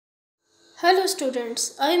Hello students,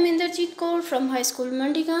 I am Indrajit Kaur from high school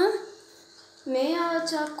मंडीगांव। मैं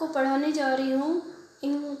आज आपको पढ़ाने जा रही हूँ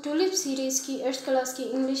इन टूलिप सीरीज़ की 8th क्लास की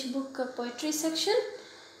इंग्लिश बुक का पोइट्री सेक्शन।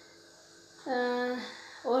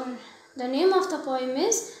 और the name of the poem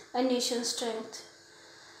is a nation strength.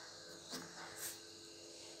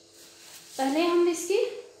 पहले हम इसकी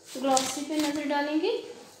ग्लॉसरी पे नज़र डालेंगे।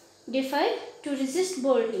 DeFi to resist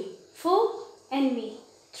boldly, four enemy,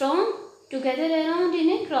 throne together around in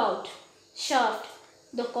a crowd, shaft,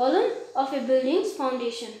 the column of a building's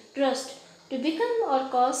foundation, rust, to become or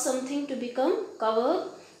cause something to become covered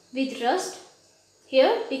with rust.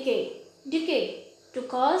 Here, decay, decay, to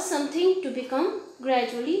cause something to become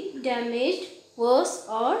gradually damaged, worse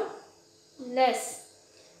or less.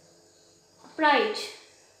 Pride,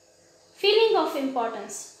 feeling of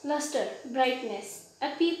importance, luster, brightness,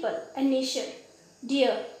 a people, a nation.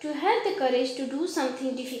 Dear, to have the courage to do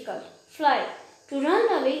something difficult. Fly, to run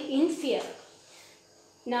away in fear.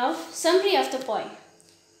 Now, summary of the poem.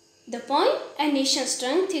 The poem A Nation's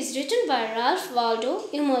Strength is written by Ralph Waldo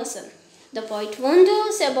Emerson. The poet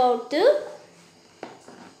wonders about the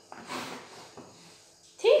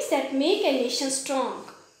things that make a nation strong.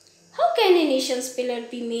 How can a nation's pillar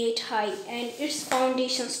be made high and its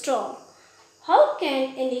foundation strong? How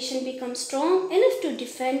can a nation become strong enough to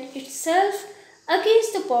defend itself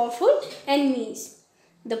against the powerful enemies?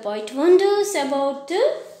 The poet wonders about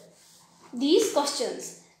these questions.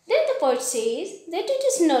 Then the poet says that it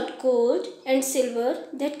is not gold and silver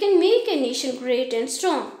that can make a nation great and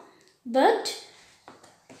strong, but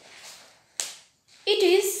it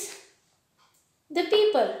is the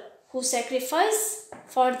people who sacrifice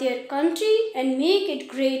for their country and make it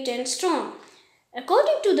great and strong.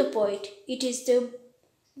 According to the poet, it is the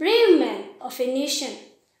brave men of a nation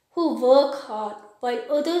who work hard while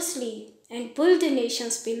others sleep and build the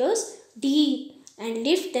nation's pillars deep and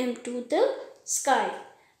lift them to the sky.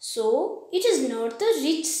 So, it is not the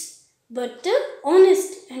rich but the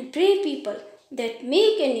honest and brave people that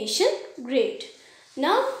make a nation great.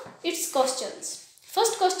 Now, its questions.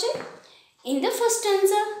 First question. In the first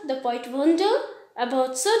stanza, the poet wonders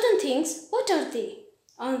about certain things. What are they?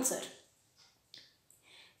 Answer.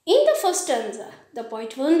 In the first stanza, the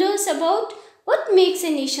poet wonders about what makes a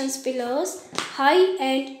nation's pillars high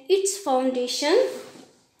and its foundation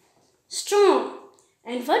strong,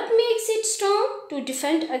 and what makes it strong to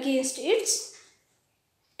defend against its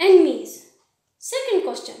enemies. Second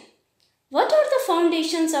question. What are the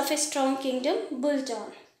foundations of a strong kingdom built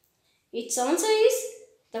on? Its answer is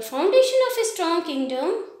the foundation of a strong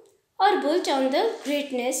kingdom are built on the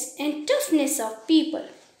greatness and toughness of people.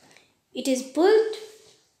 It is built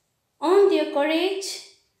on their courage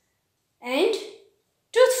and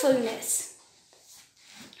truthfulness.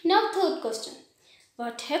 Now, third question.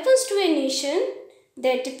 What happens to a nation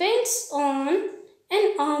that depends on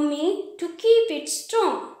an army to keep it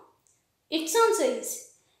strong? Its answer is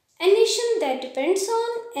a nation that depends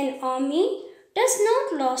on an army does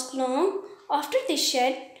not last long after they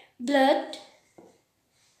shed blood,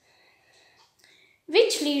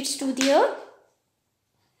 which leads to their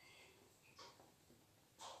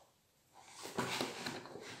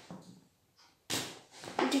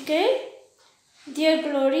decay, their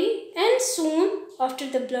glory, and soon after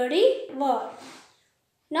the bloody war.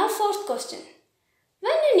 Now, fourth question.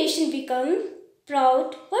 When a nation becomes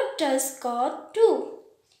proud, what does God do?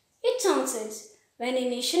 Its answer is when a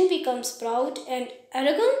nation becomes proud and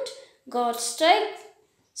arrogant, God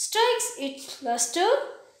strikes its luster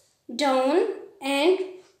down and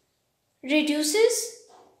reduces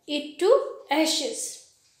it to ashes.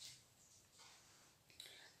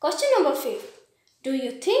 Question number 5. Do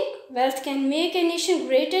you think wealth can make a nation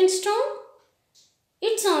great and strong?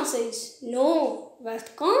 Its answer is no,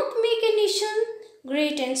 wealth can't make a nation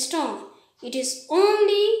great and strong. It is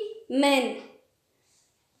only men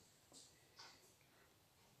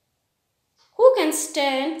who can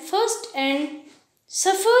stand first and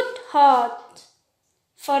suffer hard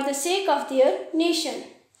for the sake of their nation.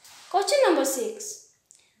 Question number 6.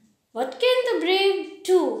 What can the brave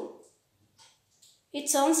do?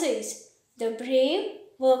 Its answer is the brave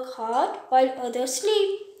work hard while others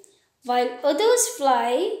sleep. While others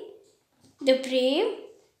fly, the brave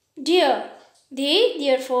dare. They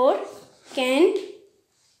therefore can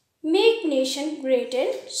make nation great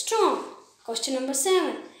and strong. Question number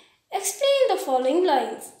 7. Explain the following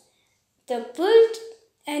lines. The build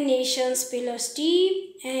a nation's pillars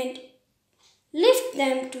deep and lift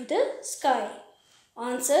them to the sky.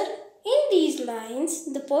 Answer. In these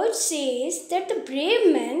lines, the poet says that the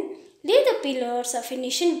brave men lay the pillars of a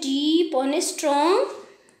nation deep on a strong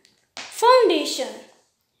foundation.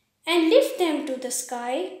 and lift them to the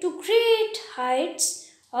sky to great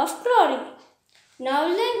heights of glory. Now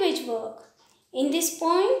language work. In this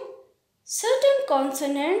poem, certain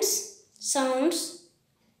consonants sounds,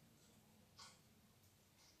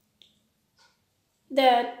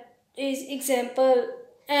 that is example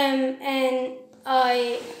M, N,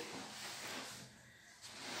 I,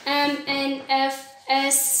 M, N, F,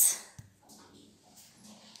 S,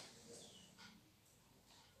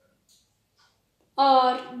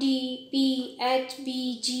 R, D, P, H,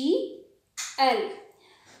 B, G, L.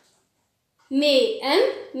 May, M,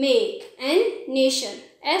 make, N, nation,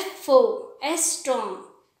 F, foe, S, strong,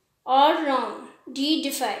 R, round, D,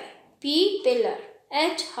 defy, P, pillar,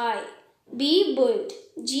 H, high, B, build,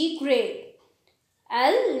 G, great,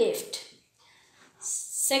 L, lift.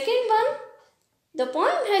 Second one, the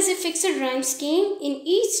poem has a fixed rhyme scheme in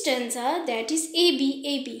each stanza, that is AB,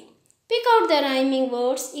 AB. Pick out the rhyming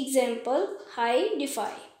words. Example, high,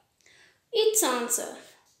 defy. Its answer.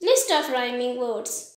 List of rhyming words.